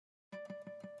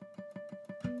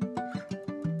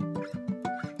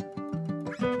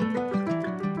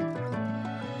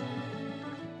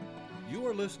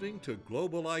listening to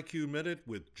Global IQ Minute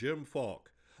with Jim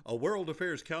Falk, a World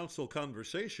Affairs Council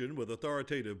conversation with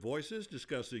authoritative voices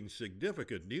discussing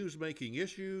significant news-making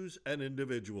issues and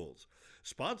individuals.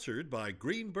 Sponsored by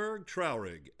Greenberg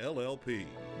Traurig, LLP.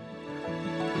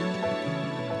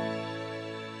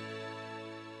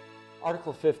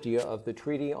 Article 50 of the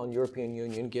Treaty on European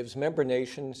Union gives member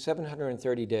nations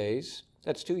 730 days,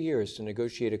 that's 2 years, to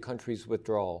negotiate a country's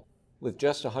withdrawal. With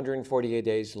just 148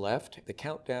 days left, the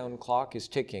countdown clock is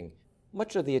ticking.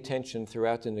 Much of the attention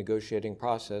throughout the negotiating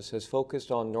process has focused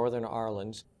on Northern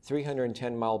Ireland's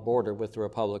 310-mile border with the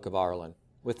Republic of Ireland,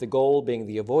 with the goal being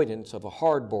the avoidance of a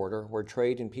hard border where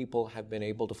trade and people have been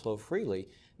able to flow freely,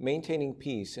 maintaining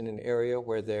peace in an area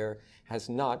where there has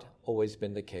not always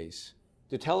been the case.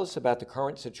 To tell us about the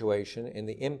current situation and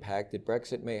the impact that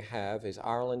Brexit may have is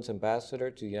Ireland's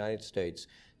ambassador to the United States,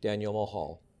 Daniel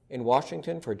Mulhall. In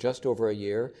Washington for just over a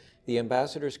year, the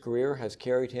ambassador's career has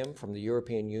carried him from the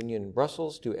European Union in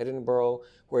Brussels to Edinburgh,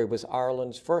 where he was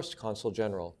Ireland's first consul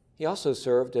general. He also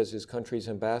served as his country's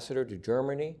ambassador to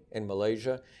Germany and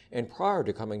Malaysia, and prior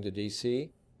to coming to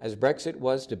D.C., as Brexit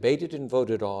was debated and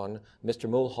voted on, Mr.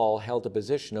 Mulhall held the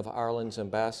position of Ireland's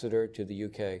ambassador to the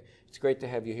UK. It's great to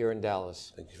have you here in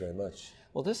Dallas. Thank you very much.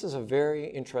 Well, this is a very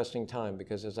interesting time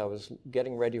because as I was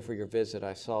getting ready for your visit,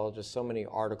 I saw just so many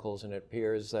articles, and it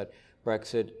appears that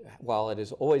Brexit, while it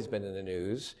has always been in the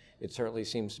news, it certainly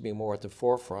seems to be more at the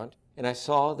forefront. And I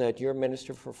saw that your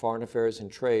Minister for Foreign Affairs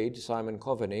and Trade, Simon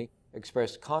Coveney,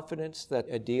 expressed confidence that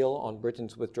a deal on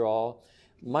Britain's withdrawal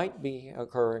might be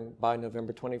occurring by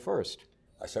November 21st.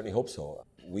 I certainly hope so.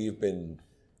 We've been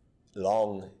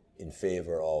long in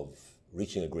favor of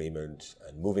reaching agreement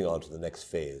and moving on to the next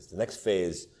phase. The next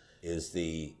phase is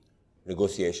the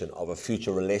negotiation of a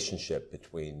future relationship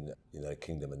between the United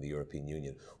Kingdom and the European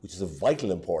Union, which is of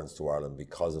vital importance to Ireland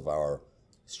because of our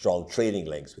strong trading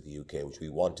links with the UK, which we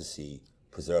want to see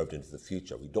preserved into the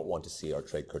future. We don't want to see our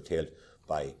trade curtailed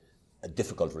by a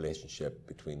difficult relationship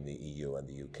between the EU and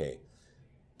the UK.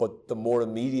 But the more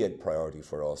immediate priority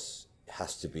for us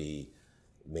has to be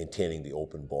maintaining the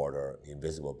open border, the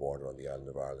invisible border on the island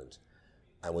of Ireland.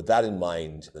 And with that in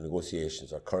mind, the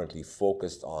negotiations are currently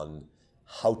focused on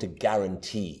how to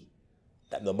guarantee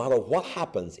that no matter what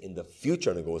happens in the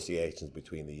future negotiations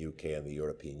between the UK and the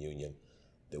European Union,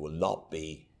 there will not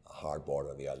be a hard border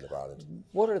on the island of Ireland.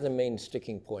 What are the main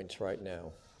sticking points right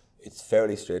now? It's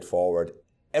fairly straightforward.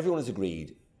 Everyone has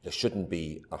agreed there shouldn't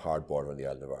be a hard border on the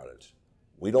island of Ireland.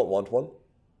 We don't want one.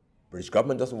 British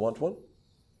government doesn't want one.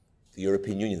 The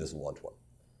European Union doesn't want one.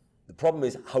 The problem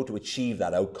is how to achieve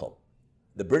that outcome.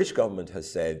 The British government has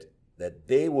said that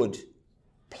they would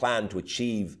plan to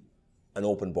achieve an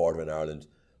open border in Ireland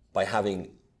by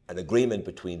having an agreement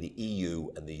between the EU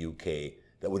and the UK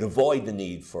that would avoid the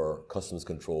need for customs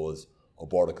controls or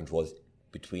border controls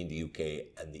between the UK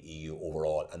and the EU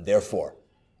overall, and therefore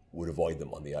would avoid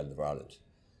them on the island of Ireland.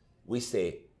 We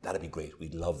say, that'd be great,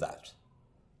 we'd love that.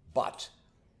 But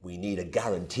we need a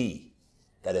guarantee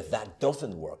that if that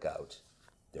doesn't work out,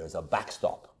 there's a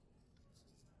backstop,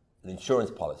 an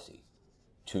insurance policy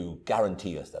to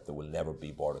guarantee us that there will never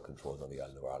be border controls on the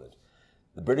island of Ireland.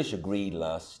 The British agreed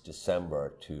last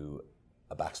December to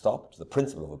a backstop, to the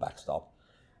principle of a backstop.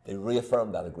 They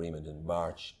reaffirmed that agreement in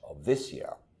March of this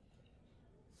year.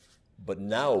 But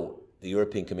now the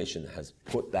European Commission has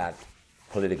put that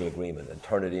political agreement and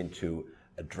turned it into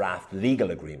a draft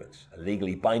legal agreement, a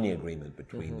legally binding agreement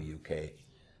between the UK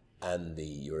and the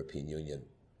European Union.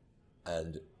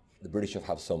 And the British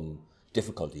have some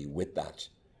difficulty with that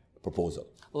proposal.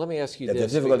 Well, let me ask you this.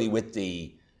 this. There's difficulty with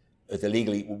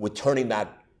turning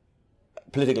that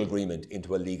political agreement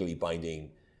into a legally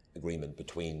binding agreement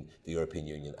between the European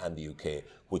Union and the UK,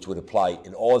 which would apply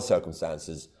in all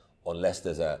circumstances unless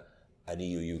there's an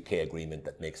EU-UK agreement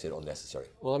that makes it unnecessary.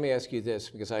 Well, let me ask you this,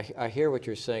 because I hear what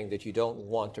you're saying, that you don't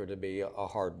want there to be a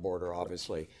hard border,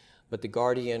 obviously. But The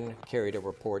Guardian carried a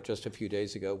report just a few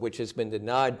days ago, which has been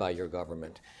denied by your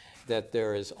government, that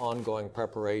there is ongoing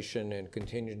preparation and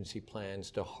contingency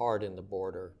plans to harden the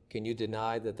border. Can you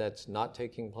deny that that's not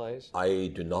taking place?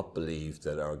 I do not believe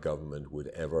that our government would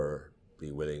ever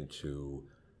be willing to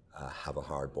have a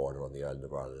hard border on the island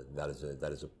of Ireland. That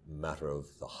is a matter of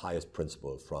the highest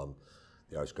principle from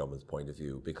the Irish government's point of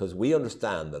view, because we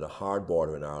understand that a hard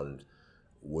border in Ireland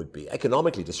would be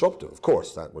economically disruptive. Of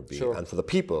course, that would be, sure. And for the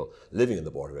people living in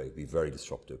the border, it would be very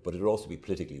disruptive, but it would also be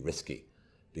politically risky,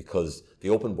 because the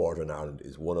open border in Ireland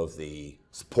is one of the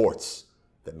supports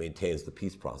that maintains the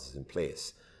peace process in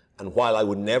place. And while I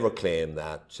would never claim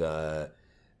that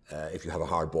if you have a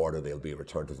hard border, there'll be a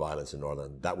return to violence in Northern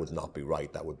Ireland, that would not be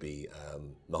right. That would be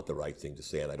not the right thing to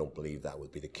say, and I don't believe that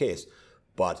would be the case.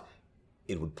 But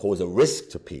it would pose a risk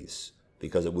to peace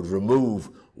because it would remove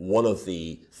one of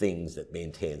the things that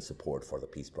maintains support for the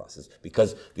peace process.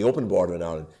 Because the open border in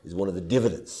Ireland is one of the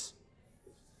dividends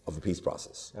of the peace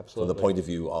process. Absolutely. From the point of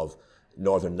view of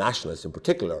Northern nationalists in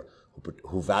particular,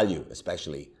 who value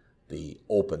especially the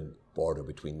open border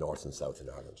between North and South in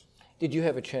Ireland. Did you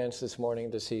have a chance this morning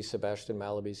to see Sebastian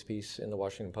Mallaby's piece in the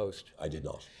Washington Post? I did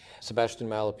not. Sebastian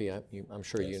Mallaby, I'm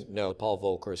sure you know Paul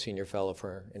Volcker, Senior Fellow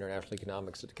for International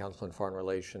Economics at the Council on Foreign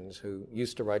Relations, who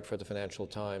used to write for the Financial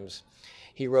Times.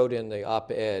 He wrote in the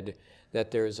op-ed that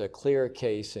there's a clear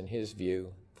case, in his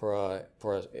view, for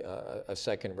a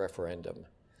second referendum,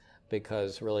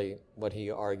 because really what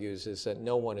he argues is that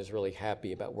no one is really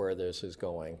happy about where this is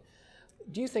going.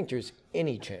 Do you think there's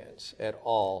any chance at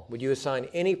all, would you assign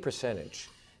any percentage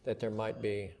that there might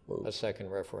be a second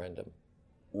referendum?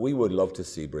 We would love to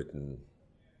see Britain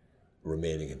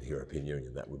remaining in the European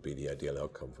Union. That would be the ideal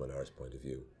outcome from an Irish point of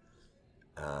view.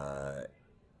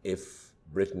 If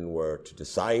Britain were to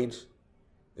decide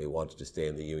they wanted to stay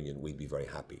in the Union, we'd be very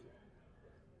happy.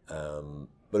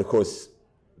 But of course,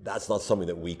 that's not something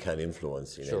that we can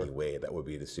influence in any way. That would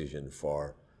be a decision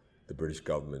for the British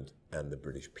government and the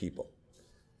British people.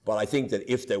 But I think that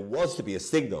if there was to be a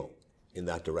signal in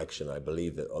that direction, I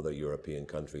believe that other European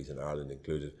countries, and Ireland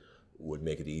included, would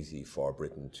make it easy for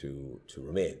Britain to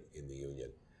remain in the Union.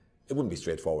 It wouldn't be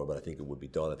straightforward, but I think it would be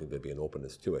done. I think there'd be an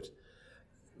openness to it.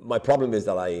 My problem is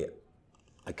that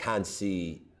I can't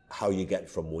see how you get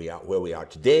from where we are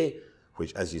today,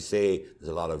 which, as you say,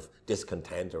 there's a lot of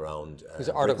discontent around. Because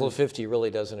Article 50 really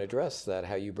doesn't address that,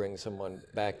 how you bring someone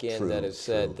back in that has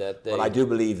said that they... But I do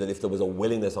believe that if there was a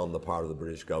willingness on the part of the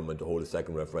British government to hold a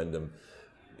second referendum,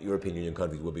 European Union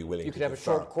countries would be willing to You could have a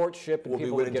short courtship and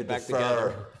people would get back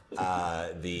together.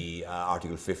 The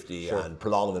Article 50 and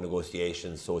prolong the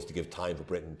negotiations so as to give time for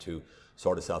Britain to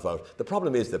sort itself out. The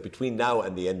problem is that between now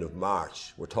and the end of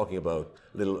March, we're talking about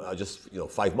just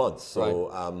 5 months.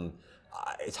 So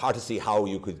it's hard to see how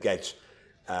you could get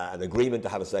an agreement to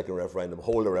have a second referendum,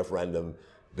 hold a referendum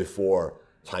before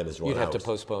time is run out. You'd have to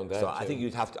postpone that. So I think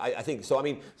you'd have to. I think so. I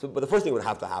mean, but the first thing that would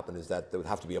have to happen is that there would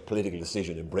have to be a political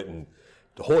decision in Britain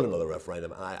to hold another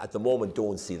referendum. And I, at the moment,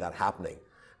 don't see that happening.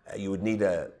 You would need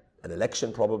an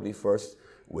election probably first,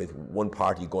 with one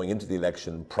party going into the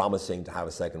election promising to have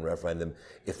a second referendum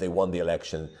if they won the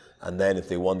election, and then if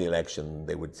they won the election,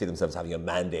 they would see themselves having a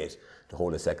mandate to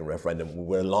hold a second referendum.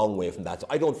 We're a long way from that. So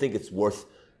I don't think it's worth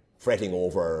fretting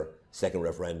over second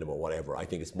referendum or whatever. I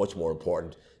think it's much more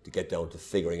important to get down to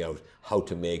figuring out how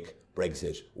to make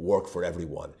Brexit work for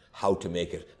everyone, how to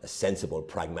make it a sensible,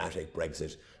 pragmatic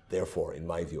Brexit. Therefore, in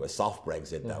my view, a soft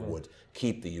Brexit that would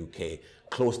keep the UK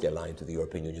closely aligned to the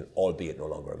European Union, albeit no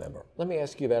longer a member. Let me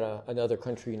ask you about another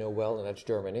country you know well, and that's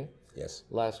Germany. Yes.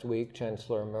 Last week,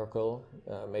 Chancellor Merkel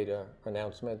made an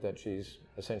announcement that she's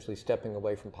essentially stepping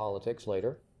away from politics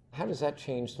later. How does that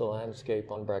change the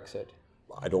landscape on Brexit?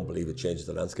 I don't believe it changes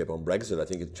the landscape on Brexit. I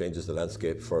think it changes the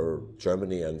landscape for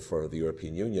Germany and for the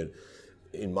European Union.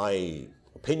 In my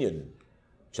opinion,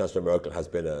 Chancellor Merkel has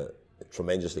been a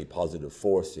tremendously positive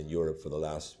force in Europe for the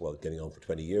last, getting on for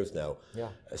 20 years now. Yeah.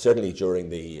 Certainly during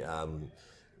the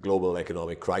global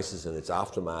economic crisis and its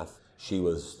aftermath, she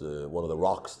was one of the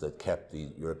rocks that kept the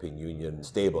European Union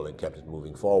stable and kept it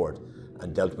moving forward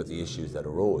and dealt with the issues that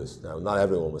arose. Now, not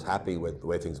everyone was happy with the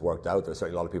way things worked out. There are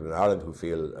certainly a lot of people in Ireland who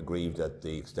feel aggrieved at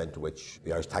the extent to which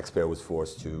the Irish taxpayer was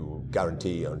forced to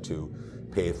guarantee and to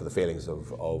pay for the failings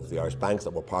of the Irish banks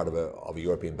that were part of a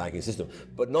European banking system.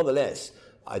 But nonetheless,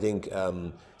 I think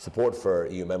support for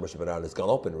EU membership in Ireland has gone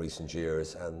up in recent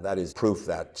years, and that is proof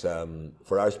that,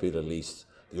 for Irish people at least,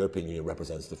 the European Union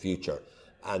represents the future.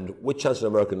 And with Chancellor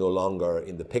Merkel no longer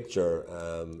in the picture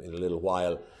in a little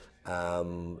while,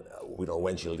 we don't know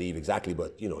when she'll leave exactly,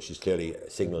 but she's clearly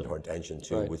signalled her intention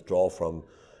to withdraw from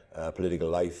political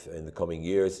life in the coming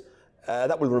years.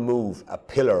 That will remove a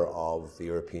pillar of the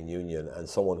European Union and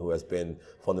someone who has been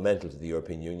fundamental to the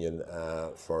European Union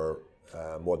for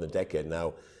more than a decade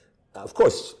now. Of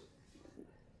course,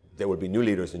 there will be new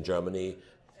leaders in Germany.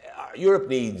 Europe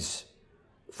needs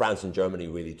France and Germany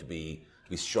really to be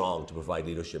strong to provide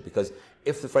leadership, because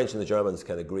if the French and the Germans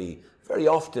can agree, very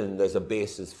often there's a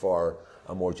basis for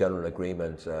a more general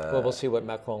agreement. We'll see what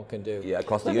Macron can do. Yeah,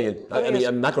 across the Union. I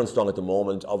mean, Macron's strong at the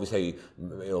moment. Obviously,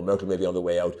 Merkel may be on the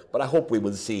way out, but I hope we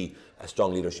will see a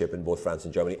strong leadership in both France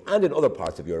and Germany and in other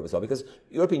parts of Europe as well, because the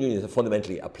European Union is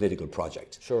fundamentally a political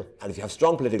project. Sure. And if you have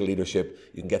strong political leadership,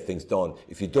 you can get things done.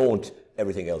 If you don't,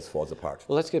 everything else falls apart.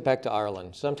 Well, let's get back to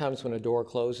Ireland. Sometimes when a door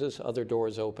closes, other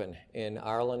doors open. And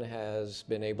Ireland has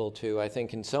been able to, I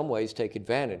think, in some ways take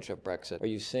advantage of Brexit. Are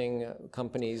you seeing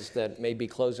companies that may be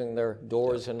closing their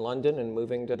doors in London and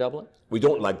moving to Dublin? We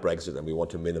don't like Brexit, and we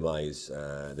want to minimise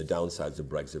the downsides of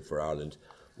Brexit for Ireland.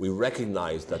 We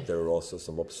recognise that there are also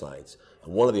some upsides.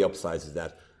 And one of the upsides is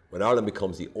that when Ireland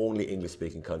becomes the only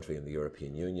English-speaking country in the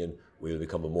European Union, we will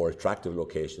become a more attractive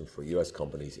location for US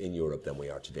companies in Europe than we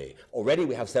are today. Already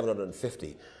we have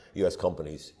 750 US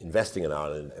companies investing in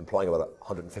Ireland, employing about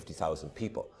 150,000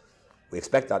 people. We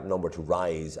expect that number to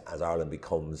rise as Ireland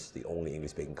becomes the only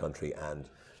English-speaking country and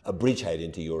a bridgehead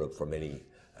into Europe for many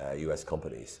US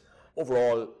companies.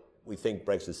 Overall, we think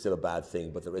Brexit is still a bad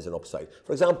thing, but there is an upside.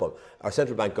 For example, our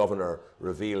central bank governor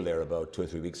revealed there about 2 or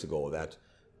 3 weeks ago that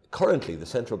currently the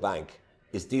central bank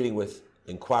is dealing with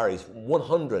inquiries from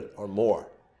 100 or more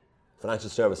financial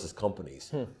services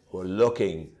companies who are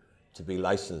looking to be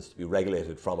licensed, to be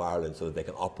regulated from Ireland so that they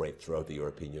can operate throughout the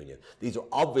European Union. These are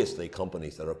obviously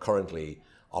companies that are currently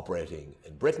operating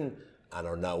in Britain and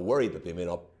are now worried that they may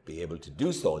not be able to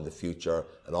do so in the future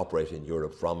and operate in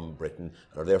Europe from Britain,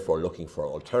 and are therefore looking for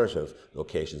alternative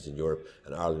locations in Europe,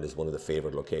 and Ireland is one of the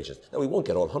favoured locations. Now, we won't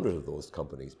get all 100 of those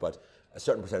companies, but a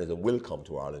certain percentage of them will come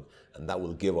to Ireland, and that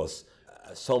will give us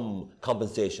some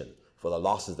compensation for the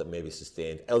losses that may be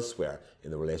sustained elsewhere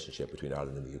in the relationship between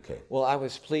Ireland and the UK. Well, I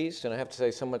was pleased, and I have to say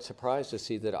somewhat surprised to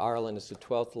see that Ireland is the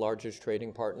 12th largest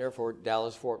trading partner for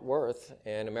Dallas-Fort Worth,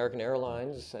 and American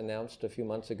Airlines announced a few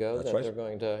months ago that they're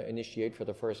going to initiate for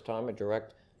the first time a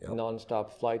direct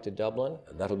non-stop flight to Dublin.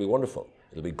 And that'll be wonderful.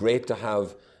 It'll be great to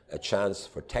have a chance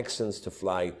for Texans to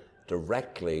fly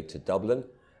directly to Dublin,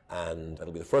 and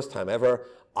it'll be the first time ever.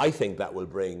 I think that will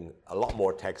bring a lot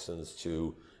more Texans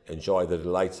to enjoy the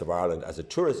delights of Ireland as a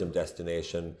tourism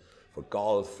destination for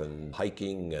golf and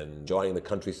hiking and enjoying the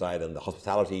countryside and the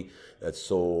hospitality that's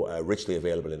so richly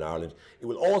available in Ireland. It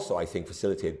will also, I think,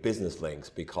 facilitate business links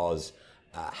because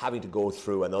having to go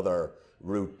through another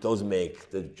route does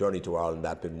make the journey to Ireland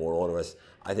that bit more onerous.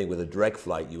 I think with a direct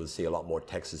flight, you will see a lot more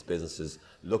Texas businesses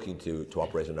looking to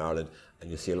operate in Ireland, and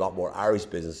you'll see a lot more Irish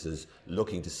businesses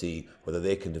looking to see whether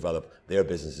they can develop their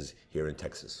businesses here in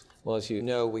Texas. Well, as you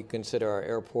know, we consider our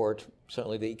airport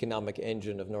certainly the economic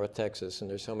engine of North Texas, and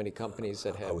there's so many companies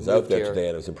that have I was moved out there here. today,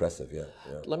 and it was impressive, yeah.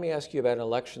 Let me ask you about an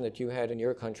election that you had in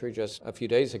your country just a few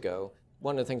days ago.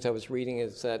 One of the things I was reading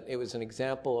is that it was an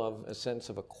example of a sense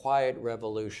of a quiet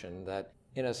revolution, that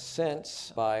in a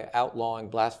sense, by outlawing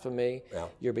blasphemy,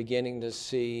 you're beginning to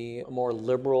see a more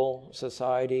liberal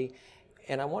society.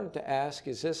 And I wanted to ask,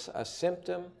 is this a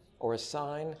symptom or a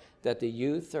sign that the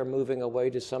youth are moving away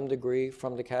to some degree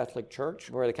from the Catholic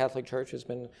Church, where the Catholic Church has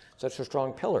been such a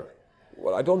strong pillar?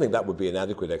 Well, I don't think that would be an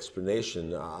adequate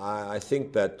explanation. I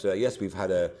think that, yes, we've had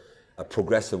a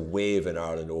progressive wave in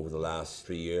Ireland over the last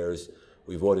 3 years.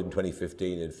 We voted in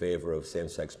 2015 in favour of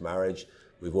same-sex marriage.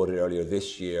 We voted earlier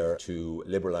this year to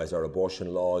liberalise our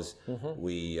abortion laws.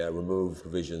 We removed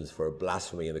provisions for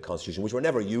blasphemy in the Constitution, which were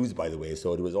never used, by the way,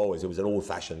 so it was an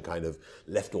old-fashioned kind of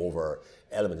leftover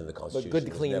element in the Constitution. But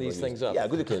good to clean these things up. Yeah,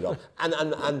 good to clean it up.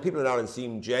 And people in Ireland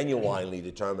seem genuinely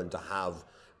determined to have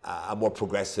a more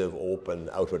progressive, open,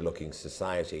 outward-looking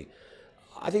society.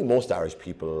 I think most Irish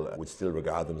people would still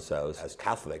regard themselves as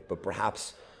Catholic, but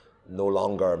perhaps no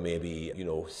longer maybe,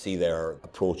 see their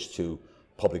approach to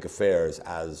public affairs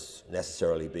as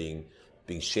necessarily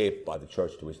being shaped by the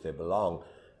church to which they belong.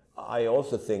 I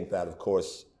also think that, of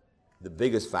course, the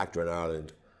biggest factor in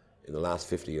Ireland in the last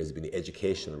 50 years has been the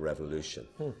educational revolution.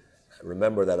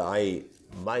 Remember that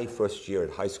my first year at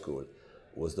high school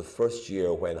was the first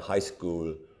year when high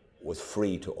school was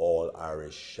free to all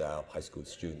Irish high school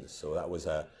students. So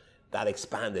that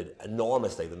expanded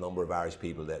enormously the number of Irish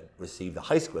people that received a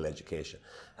high school education.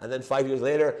 And then 5 years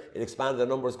later, it expanded the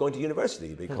numbers going to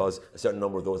university because a certain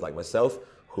number of those like myself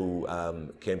who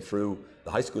came through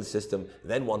the high school system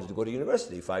then wanted to go to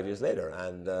university 5 years later.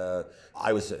 And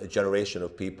I was a generation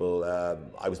of people,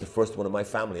 I was the first one in my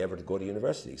family ever to go to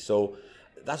university. So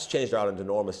that's changed Ireland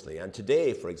enormously. And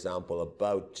today, for example,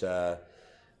 about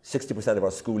 60% of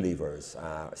our school leavers,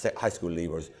 high school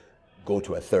leavers, go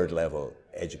to a third level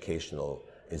educational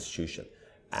institution.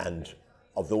 And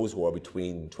of those who are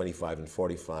between 25 and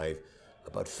 45,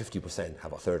 about 50%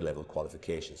 have a third level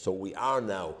qualification. So we are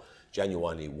now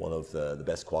genuinely one of the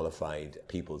best qualified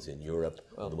peoples in Europe,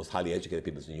 the most highly educated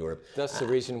peoples in Europe. That's the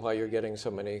reason why you're getting so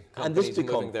many companies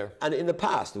moving there. And in the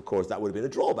past, of course, that would have been a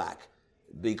drawback,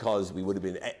 because we would have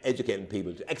been educating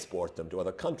people to export them to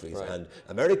other countries. Right. And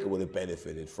America would have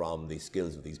benefited from the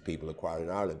skills of these people acquired in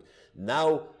Ireland.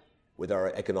 Now, with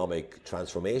our economic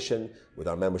transformation, with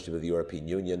our membership of the European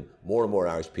Union, more and more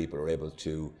Irish people are able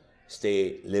to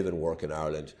stay, live and work in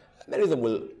Ireland. Many of them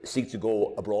will seek to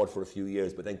go abroad for a few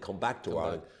years, but then come back to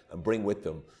Ireland and bring with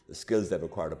them the skills they've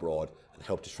acquired abroad and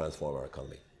help to transform our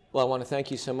economy. Well, I want to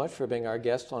thank you so much for being our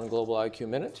guest on Global IQ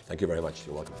Minute. Thank you very much.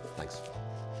 You're welcome. Thanks.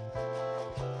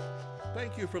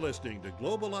 Thank you for listening to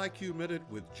Global IQ Minute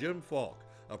with Jim Falk,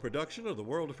 a production of the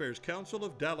World Affairs Council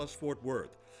of Dallas-Fort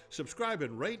Worth. Subscribe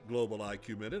and rate Global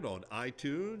IQ Minute on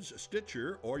iTunes,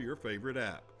 Stitcher, or your favorite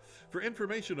app. For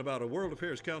information about a World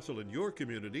Affairs Council in your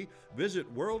community,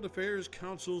 visit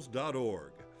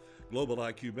worldaffairscouncils.org. Global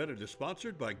IQ Minute is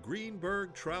sponsored by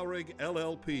Greenberg Traurig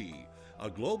LLP, a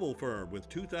global firm with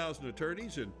 2,000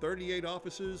 attorneys in 38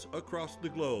 offices across the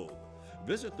globe.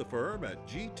 Visit the firm at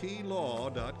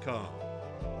gtlaw.com.